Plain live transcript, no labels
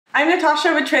I'm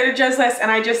Natasha with Trader Joe's List,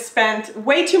 and I just spent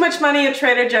way too much money at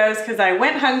Trader Joe's because I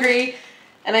went hungry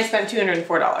and I spent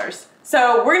 $204.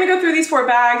 So we're gonna go through these 4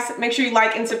 bags. Make sure you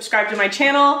like and subscribe to my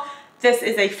channel. This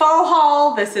is a fall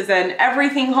haul. This is an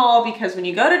everything haul because when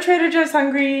you go to Trader Joe's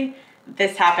hungry,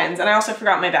 this happens. And I also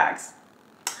forgot my bags.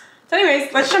 So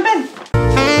anyways, let's jump in.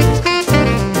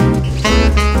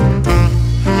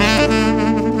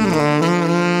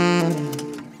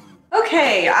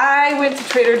 Okay, I went to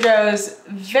Trader Joe's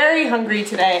very hungry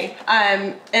today,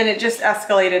 and it just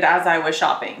escalated as I was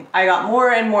shopping. I got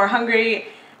more and more hungry,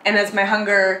 and as my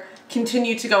hunger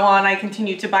continued to go on, I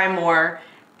continued to buy more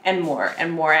and more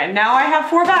and more. And now I have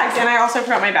 4 bags, and I also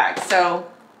forgot my bags. So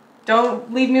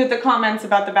don't leave me with the comments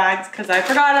about the bags because I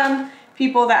forgot them.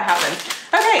 People, that happens.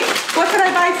 Okay, what did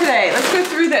I buy today? Let's go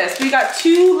through this. We got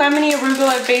 2 lemony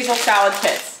arugula basil salad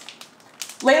kits.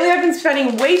 Lately, I've been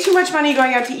spending way too much money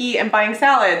going out to eat and buying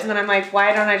salads, and I'm like,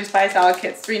 why don't I just buy a salad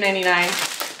kit? It's $3.99, I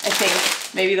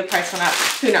think. Maybe the price went up.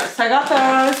 Who knows? So I got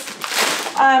those.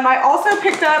 I also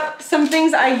picked up some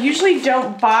things I usually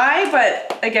don't buy,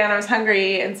 but again, I was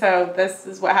hungry, and so this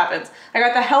is what happens. I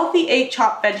got the Healthy 8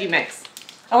 chopped veggie mix.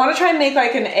 I want to try and make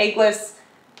like an eggless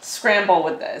scramble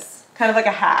with this, kind of like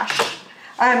a hash.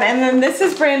 And then this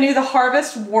is brand new, the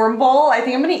Harvest Warm Bowl. I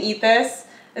think I'm going to eat this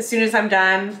as soon as I'm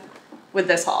done with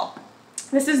this haul.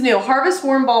 This is new. Harvest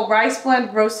Warm Bowl rice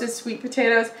blend, roasted sweet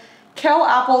potatoes, kale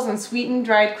apples, and sweetened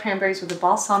dried cranberries with a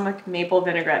balsamic maple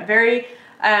vinaigrette. Very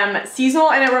seasonal,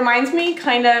 and it reminds me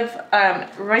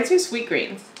of sweet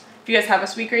greens. If you guys have a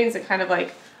sweet greens, it's kind of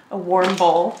like a warm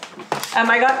bowl.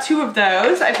 I got 2 of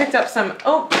those. I picked up some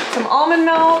almond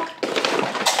milk.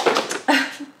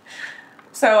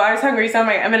 So I was hungry, so I'm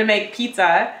like, I'm gonna make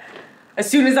pizza as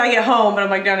soon as I get home, but I'm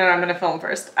like, no, I'm gonna film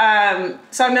first. So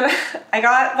I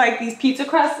got like these pizza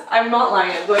crusts. I'm not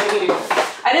lying, I'm going to eat it.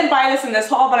 I didn't buy this in this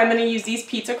haul, but I'm gonna use these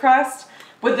pizza crusts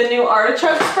with the new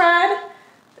artichoke spread.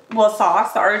 Well,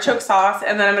 sauce, the artichoke sauce,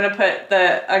 and then I'm gonna put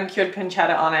the uncured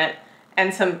pancetta on it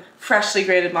and some freshly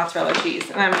grated mozzarella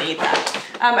cheese, and I'm gonna eat that.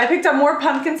 I picked up more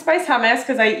pumpkin spice hummus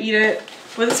because I eat it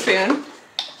with a spoon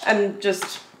and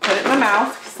just put it in my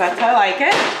mouth because that's how I like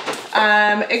it.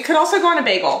 It could also go on a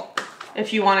bagel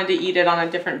if you wanted to eat it on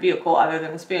a different vehicle other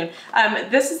than a spoon.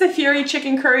 This is the Fury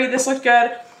chicken curry. This looked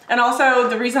good. And also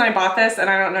the reason I bought this, and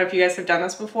I don't know if you guys have done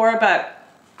this before, but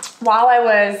while I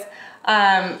was,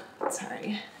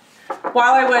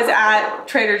 while I was at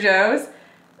Trader Joe's,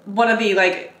 one of the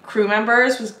like crew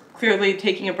members was clearly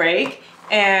taking a break,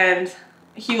 and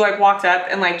he like walked up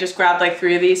and like just grabbed like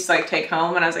 3 of these to like take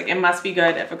home, and I was like, it must be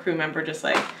good if a crew member just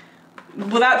like,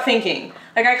 without thinking.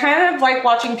 Like I kind of like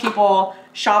watching people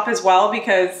shop as well,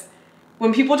 because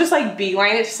when people just like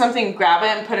beeline it to something, grab it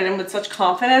and put it in with such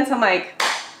confidence, I'm like,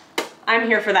 I'm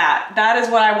here for that. That is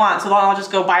what I want. So then I'll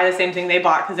just go buy the same thing they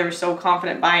bought because they were so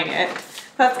confident buying it.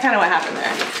 That's kind of what happened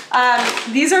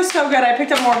there. These are so good. I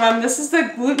picked up more of them. This is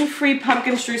the gluten-free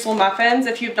pumpkin streusel muffins.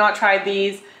 If you've not tried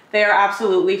these, they are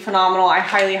absolutely phenomenal. I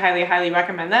highly, highly, highly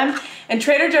recommend them. And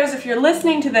Trader Joe's, if you're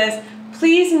listening to this,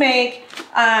 please make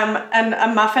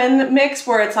a muffin mix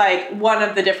where it's like one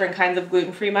of the different kinds of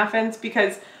gluten-free muffins,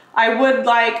 because I would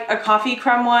like a coffee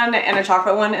crumb one and a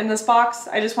chocolate one in this box.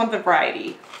 I just want the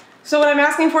variety. So what I'm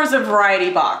asking for is a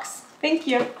variety box. Thank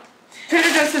you. Trader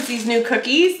Joe's has these new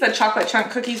cookies, the chocolate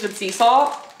chunk cookies with sea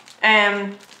salt,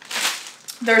 and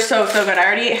they're so, so good. I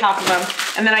already ate half of them.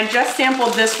 And then I just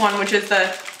sampled this one, which is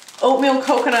the oatmeal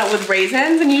coconut with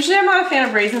raisins. And usually I'm not a fan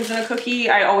of raisins in a cookie.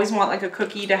 I always want like a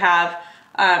cookie to have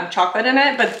chocolate in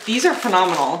it, but these are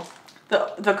phenomenal.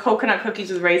 The coconut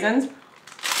cookies with raisins.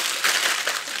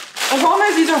 The problem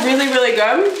is these are really, really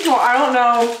good, so I don't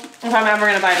know if I'm ever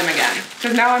gonna buy them again,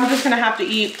 because now I'm just gonna have to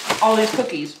eat all these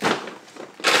cookies.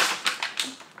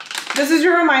 This is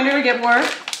your reminder to get more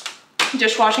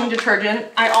dishwashing detergent.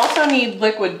 I also need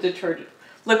liquid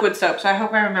soap, so I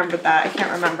hope I remembered that. I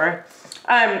can't remember.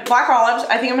 Black olives.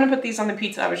 I think I'm gonna put these on the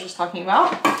pizza I was just talking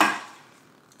about.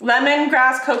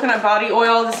 Lemongrass coconut body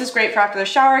oil. This is great for after the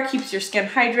shower. Keeps your skin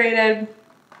hydrated.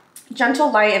 Gentle,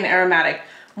 light, and aromatic.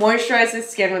 Moisturizes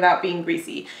skin without being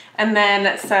greasy. And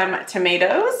then some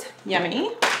tomatoes.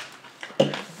 Yummy.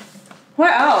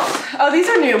 What else? Oh, these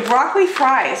are new. Broccoli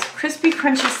fries. Crispy,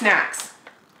 crunchy snacks.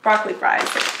 Broccoli fries.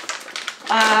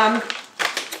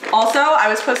 Also, I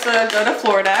was supposed to go to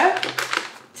Florida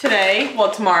today,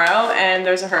 well tomorrow, and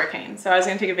there's a hurricane. So I was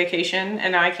gonna take a vacation,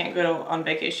 and now I can't go on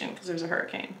vacation because there's a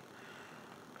hurricane.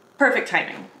 Perfect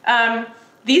timing.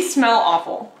 These smell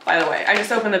awful, by the way. I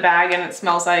just opened the bag and it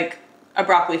smells like a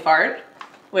broccoli fart,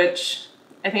 which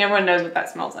I think everyone knows what that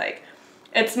smells like.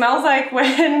 It smells like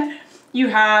when you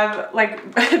have like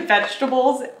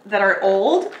vegetables that are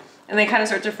old and they kind of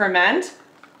start to ferment.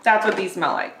 That's what these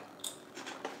smell like.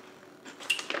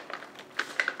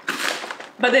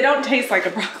 But they don't taste like a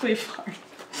broccoli farm.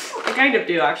 They kind of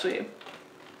do, actually.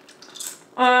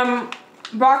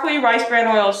 Broccoli, rice bran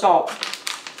oil, salt.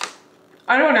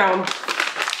 I don't know.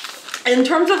 In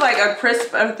terms of like a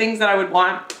crisp of things that I would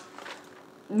want,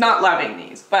 not loving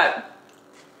these, but,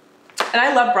 and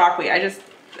I love broccoli.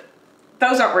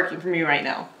 Those aren't working for me right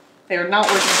now. They are not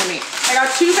working for me. I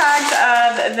got 2 bags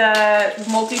of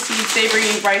the multi-seed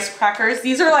savory rice crackers.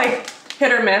 These are like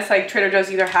hit or miss, like Trader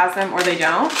Joe's either has them or they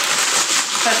don't.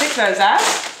 So I picked those up.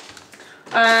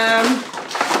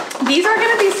 These are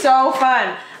gonna be so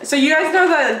fun. So you guys know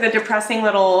the depressing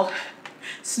little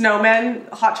snowman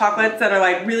hot chocolates that are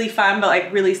like really fun but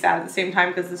like really sad at the same time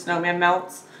because the snowman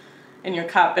melts in your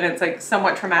cup and it's like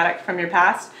somewhat traumatic from your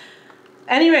past.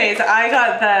 Anyways, I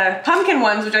got the pumpkin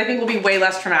ones, which I think will be way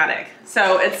less traumatic.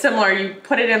 So it's similar, you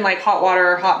put it in like hot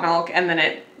water or hot milk and then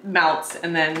it melts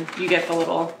and then you get the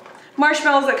little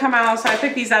marshmallows that come out. So I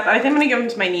picked these up. I think I'm gonna give them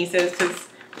to my nieces because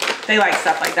they like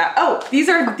stuff like that. Oh, these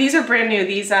are brand new.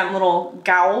 These little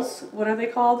gowls, what are they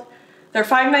called? They're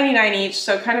 $5.99 each,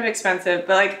 so kind of expensive,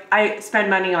 but like I spend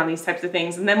money on these types of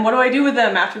things. And then what do I do with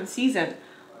them after the season?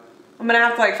 I'm gonna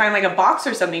have to like find like a box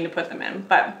or something to put them in,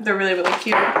 but they're really, really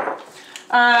cute.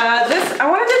 I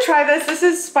wanted to try this. This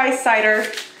is spiced cider.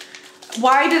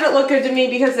 Why did it look good to me?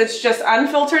 Because it's just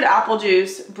unfiltered apple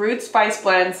juice, brewed spice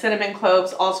blend, cinnamon,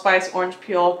 cloves, allspice, orange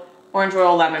peel, orange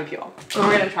oil, lemon peel. So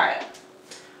we're gonna try it.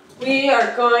 We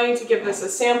are going to give this a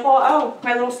sample. Oh,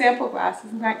 my little sample glass,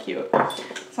 isn't that cute?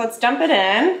 So let's dump it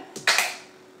in.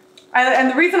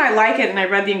 And the reason I like it and I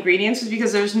read the ingredients is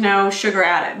because there's no sugar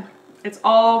added. It's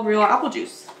all real apple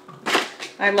juice.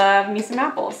 I love me some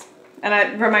apples. And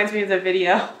it reminds me of the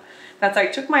video that's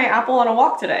like, took my apple on a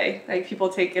walk today. Like people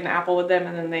take an apple with them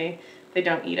and then they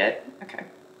don't eat it. Okay.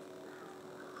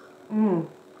 Oh,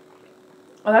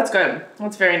 that's good.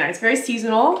 That's very nice. Very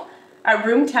seasonal. At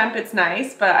room temp, it's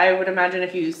nice, but I would imagine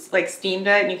if you like steamed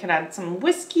it and you can add some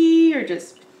whiskey or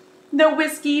just no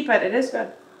whiskey, but it is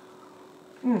good.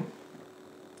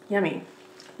 Yummy.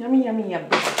 Yummy, yummy, yummy.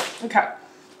 Okay.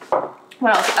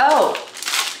 What else? Oh,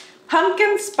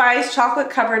 pumpkin spice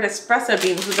chocolate covered espresso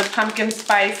beans with a pumpkin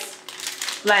spice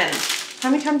blend.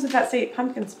 How many times did that say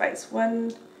pumpkin spice?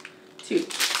 1, 2. 2.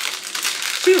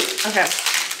 Okay.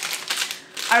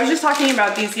 I was just talking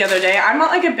about these the other day. I'm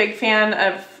not like a big fan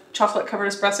of chocolate covered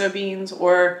espresso beans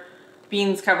or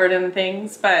beans covered in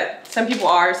things, but some people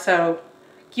are, so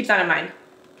keep that in mind.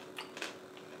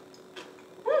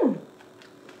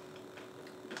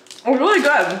 It's really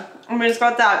good. I mean, it's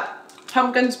got that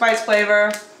pumpkin spice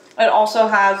flavor. It also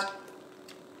has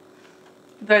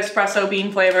the espresso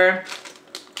bean flavor.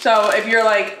 So if you're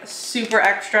like super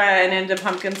extra and into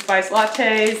pumpkin spice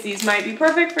lattes, these might be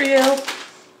perfect for you.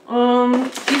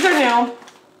 These are new.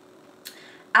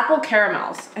 Apple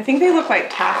caramels. I think they look like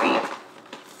taffy.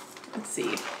 Let's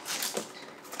see.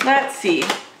 Let's see.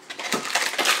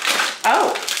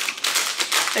 Oh,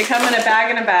 they come in a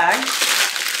bag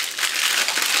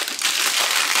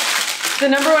The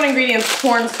 #1 ingredient is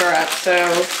corn syrup,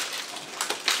 so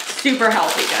super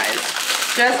healthy, guys.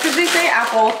 Just because they say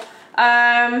apple.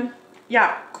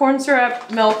 Yeah, corn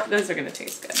syrup, milk, those are gonna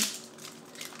taste good.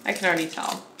 I can already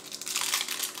tell.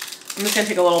 I'm just gonna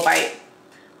take a little bite.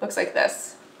 Looks like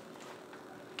this.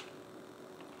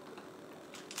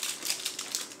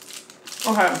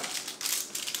 Okay.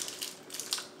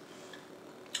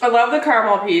 I love the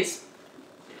caramel piece.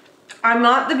 I'm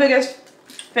not the biggest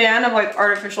fan of like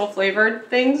artificial flavored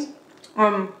things.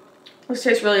 This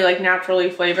tastes really like naturally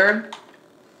flavored.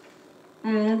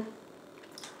 It's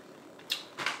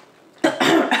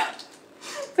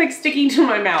like sticking to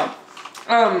my mouth.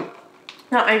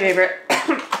 Not my favorite.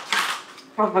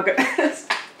 Oh my goodness.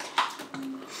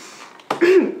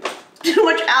 Too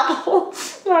much apple.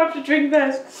 I'll have to drink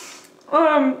this.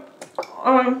 I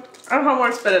don't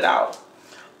want to spit it out.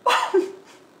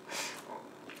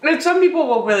 And some people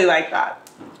will really like that.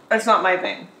 It's not my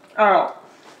thing. Oh.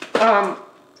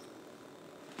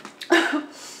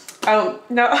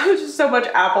 No, there's just so much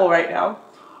apple right now.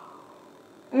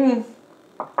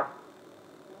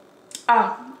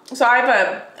 So I have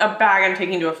a bag I'm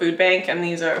taking to a food bank, and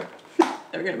these are,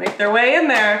 they're gonna make their way in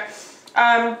there.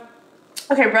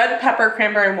 Okay, red pepper,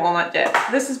 cranberry, walnut dip.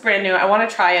 This is brand new. I want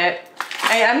to try it.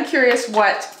 I am curious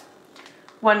what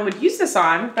one would use this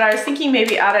on, but I was thinking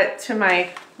maybe add it to my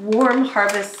warm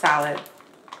harvest salad.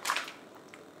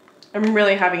 I'm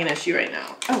really having an issue right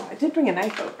now. Oh, I did bring a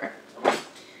knife over.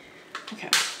 Okay.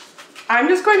 I'm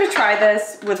just going to try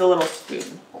this with a little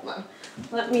spoon. Hold on.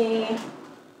 Let me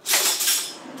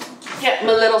get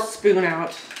my little spoon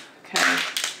out. Okay.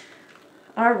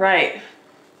 All right.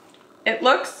 It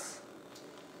looks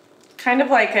kind of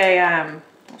like a,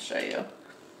 I'll show you.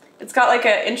 It's got like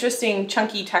an interesting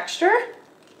chunky texture.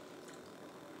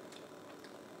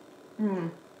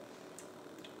 I'm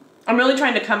really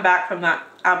trying to come back from that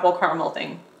apple caramel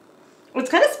thing. It's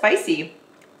kind of spicy.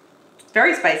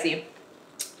 Very spicy.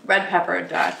 Red pepper,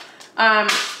 duh.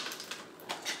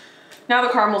 Now the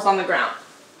caramel's on the ground.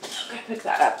 I'm gonna pick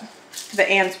that up. The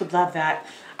ants would love that.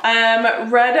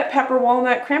 Red pepper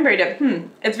walnut cranberry dip.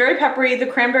 It's very peppery. The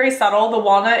cranberry subtle. The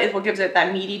walnut is what gives it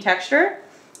that meaty texture.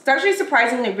 It's actually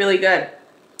surprisingly really good.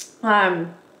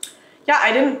 Yeah,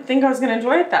 I didn't think I was gonna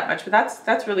enjoy it that much, but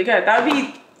that's really good. That would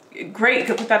be great. You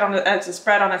could put that on as a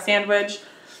spread on a sandwich.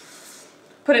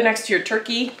 Put it next to your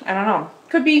turkey. I don't know.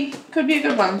 Could be a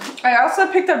good one. I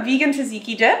also picked up vegan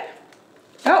tzatziki dip.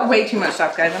 Oh, way too much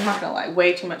stuff, guys. I'm not gonna lie.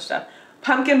 Way too much stuff.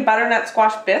 Pumpkin butternut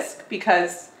squash bisque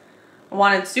because I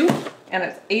wanted soup and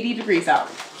it's 80 degrees out.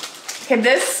 Okay,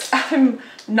 this I'm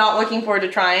not looking forward to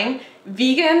trying.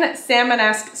 Vegan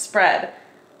Salmonesque spread.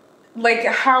 Like,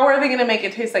 how are they gonna make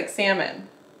it taste like salmon?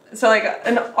 So like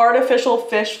an artificial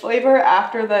fish flavor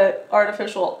after the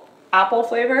artificial apple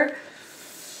flavor.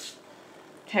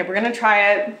 Okay, we're gonna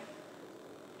try it.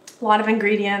 A lot of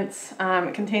ingredients.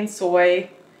 It contains soy.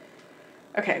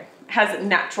 Okay, it has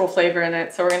natural flavor in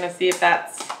it, so we're gonna see if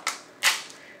that's...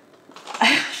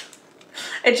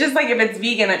 It's just like if it's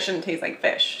vegan, it shouldn't taste like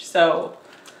fish. So,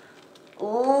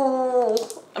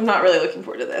 I'm not really looking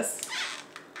forward to this.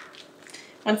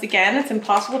 Once again, it's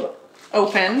impossible to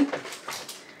open.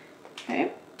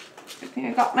 Okay, good thing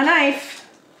I got my knife.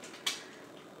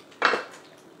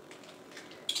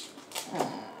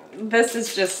 This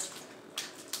is just,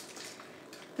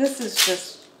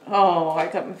 oh, I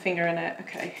got my finger in it.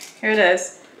 Okay, here it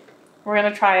is. We're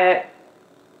gonna try it.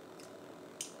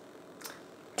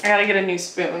 I gotta get a new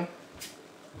spoon.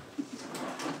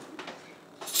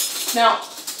 Now,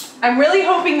 I'm really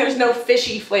hoping there's no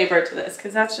fishy flavor to this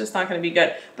because that's just not gonna be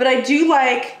good. But I do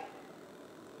like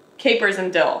capers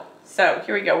and dill. So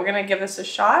here we go. We're gonna give this a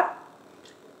shot.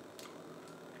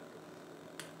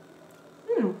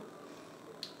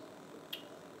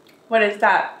 What is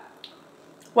that?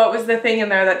 What was the thing in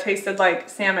there that tasted like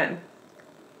salmon?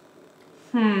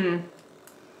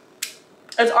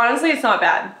 It's honestly, it's not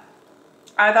bad.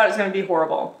 I thought it was gonna be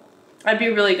horrible. It'd be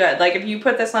really good. Like if you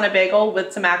put this on a bagel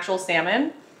with some actual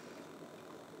salmon,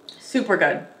 super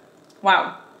good.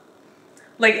 Wow.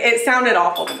 Like it sounded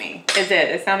awful to me. It did.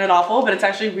 It sounded awful, but it's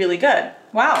actually really good.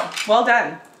 Wow. Well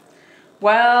done.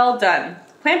 Well done.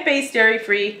 Plant-based,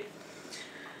 dairy-free,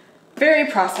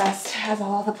 very processed, as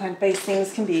all the plant-based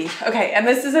things can be. Okay, and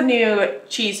this is a new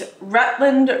cheese,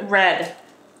 Rutland Red.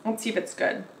 Let's see if it's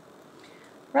good.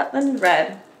 Rutland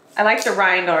Red. I like the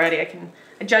rind already.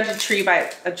 I judge a tree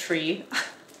by a tree.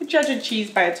 I judge a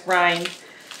cheese by its rind.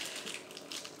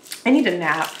 I need a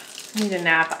nap.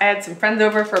 I had some friends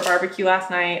over for a barbecue last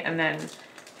night and then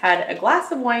had a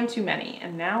glass of wine too many.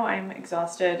 And now I'm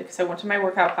exhausted because I went to my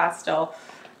workout class still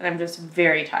and I'm just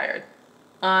very tired.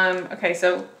 Okay,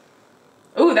 so,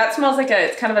 ooh, that smells like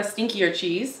it's kind of a stinkier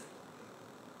cheese.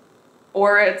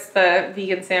 Or it's the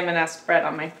vegan salmonesque bread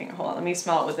on my finger. Hold on, let me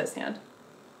smell it with this hand.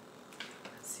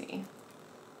 Let's see.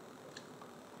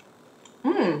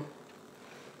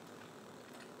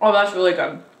 Oh, that's really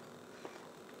good.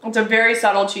 It's a very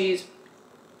subtle cheese.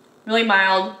 Really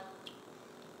mild.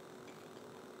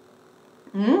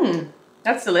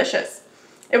 That's delicious.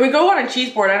 It would go on a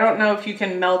cheese board. I don't know if you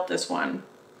can melt this one.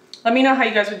 Let me know how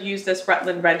you guys would use this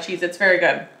Rutland Red cheese. It's very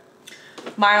good.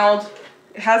 Mild.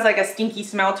 It has like a stinky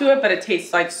smell to it, but it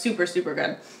tastes like super, super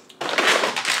good.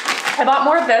 I bought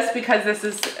more of this because this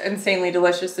is insanely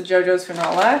delicious. The JoJo's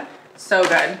Finola. So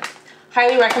good.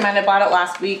 Highly recommend it. Bought it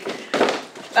last week.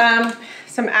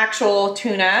 Some actual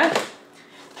tuna.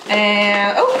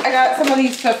 And, oh, I got some of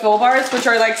these Fulfill bars, which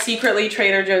are like secretly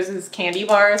Trader Joe's candy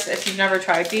bars, if you've never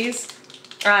tried these.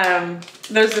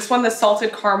 There's this one, the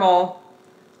salted caramel,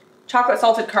 chocolate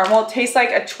salted caramel. It tastes like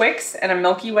a Twix and a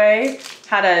Milky Way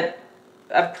had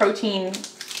a protein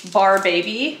bar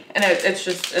baby, and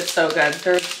it's so good.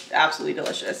 They're absolutely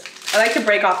delicious. I like to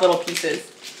break off little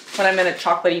pieces when I'm in a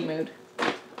chocolatey mood.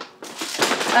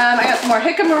 I got some more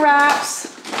jicama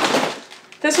wraps.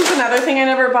 This was another thing I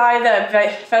never buy, the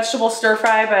vegetable stir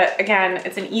fry, but again,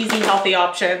 it's an easy, healthy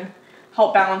option.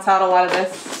 Help balance out a lot of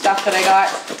this stuff that I got.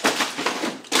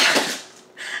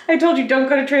 I told you, don't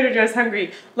go to Trader Joe's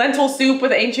hungry. Lentil soup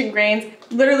with ancient grains.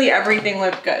 Literally everything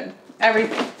looked good.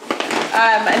 Everything.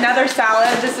 Another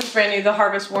salad. This is brand new, the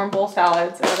Harvest Warm Bowl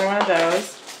salads. Another one of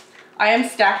those. I am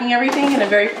stacking everything in a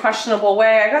very questionable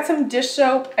way. I got some dish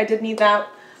soap. I did need that.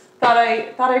 thought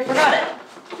I forgot it.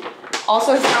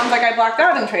 Also, it sounds like I blacked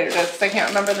out in Trader Joe's because I can't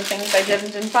remember the things I did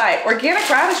and didn't buy. Organic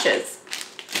radishes.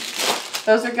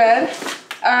 Those are good.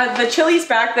 The chili's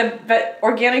back, the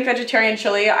organic vegetarian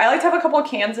chili. I like to have a couple of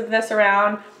cans of this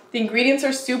around. The ingredients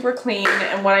are super clean,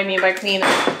 and what I mean by clean,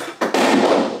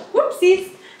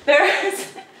 whoopsies, they're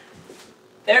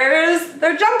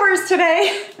jumpers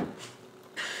today.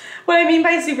 What I mean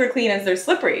by super clean is they're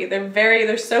slippery.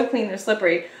 They're so clean, they're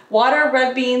slippery. Water,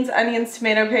 red beans, onions,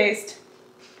 tomato paste,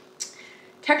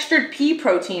 textured pea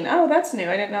protein. Oh, that's new.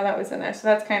 I didn't know that was in there. So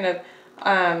that's kind of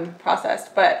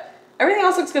processed, but everything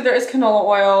else looks good. There is canola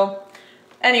oil.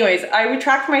 Anyways, I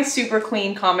retract my super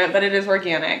clean comment, but it is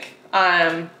organic.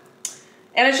 And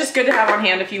it's just good to have on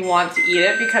hand if you want to eat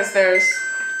it, because there's,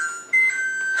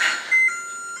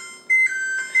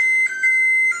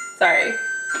 sorry,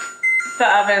 the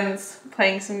oven's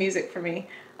playing some music for me.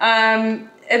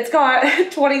 It's got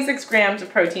 26 grams of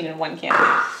protein in one can.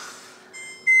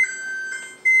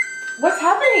 What's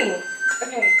happening?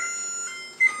 Okay.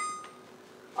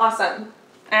 Awesome.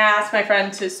 I asked my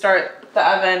friend to start the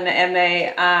oven and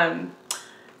they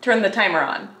turned the timer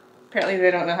on. Apparently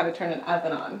they don't know how to turn an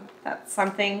oven on. That's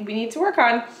something we need to work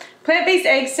on. Plant-based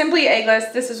eggs, simply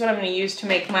eggless. This is what I'm gonna use to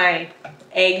make my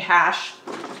egg hash.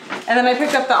 And then I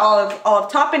picked up the olive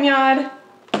tapenade.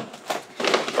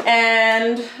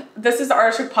 And this is the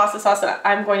artichoke pasta sauce that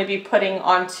I'm going to be putting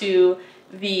onto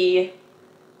the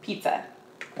pizza.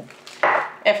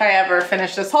 If I ever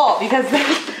finish this haul, because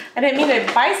I didn't mean to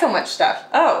buy so much stuff.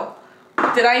 Oh,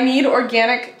 did I need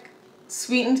organic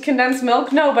sweetened condensed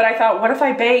milk? No, but I thought, what if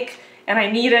I bake and I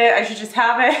need it? I should just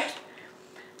have it.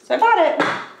 So I bought it.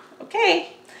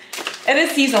 Okay. It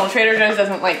is seasonal. Trader Joe's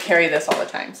doesn't like carry this all the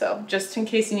time. So just in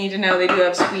case you need to know, they do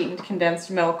have sweetened condensed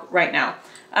milk right now.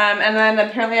 And then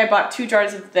apparently I bought 2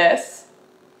 jars of this.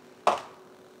 I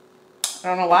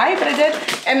don't know why, but I did.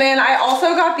 And then I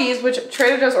also got these, which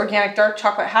Trader Joe's organic dark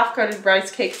chocolate half-coated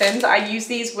rice cake thins. I use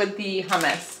these with the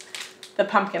hummus, the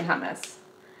pumpkin hummus,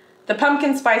 the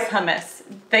pumpkin spice hummus.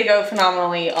 They go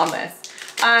phenomenally on this.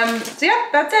 So yeah,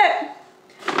 that's it.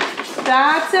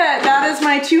 That's it. That is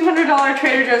my $200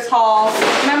 Trader Joe's haul.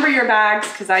 Remember your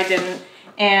bags, because I didn't.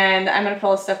 And I'm gonna put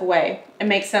all this stuff away and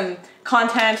make some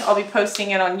content. I'll be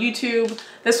posting it on YouTube.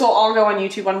 This will all go on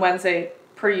YouTube on Wednesday,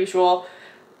 per usual.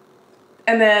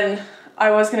 And then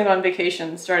I was gonna go on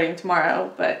vacation starting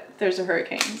tomorrow, but there's a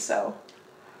hurricane, so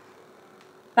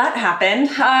that happened.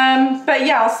 But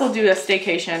yeah, I'll still do a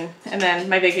staycation, and then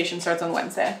my vacation starts on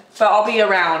Wednesday. But I'll be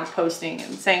around posting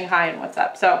and saying hi and what's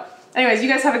up. So anyways, you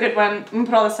guys have a good one. I'm gonna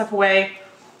put all this stuff away.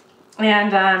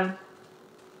 And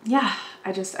yeah,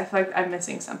 I feel like I'm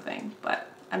missing something, but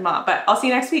I'm not. But I'll see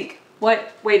you next week.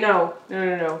 What? Wait, no.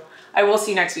 I will see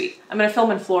you next week. I'm gonna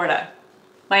film in Florida,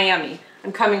 Miami.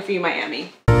 I'm coming for you,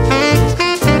 Miami.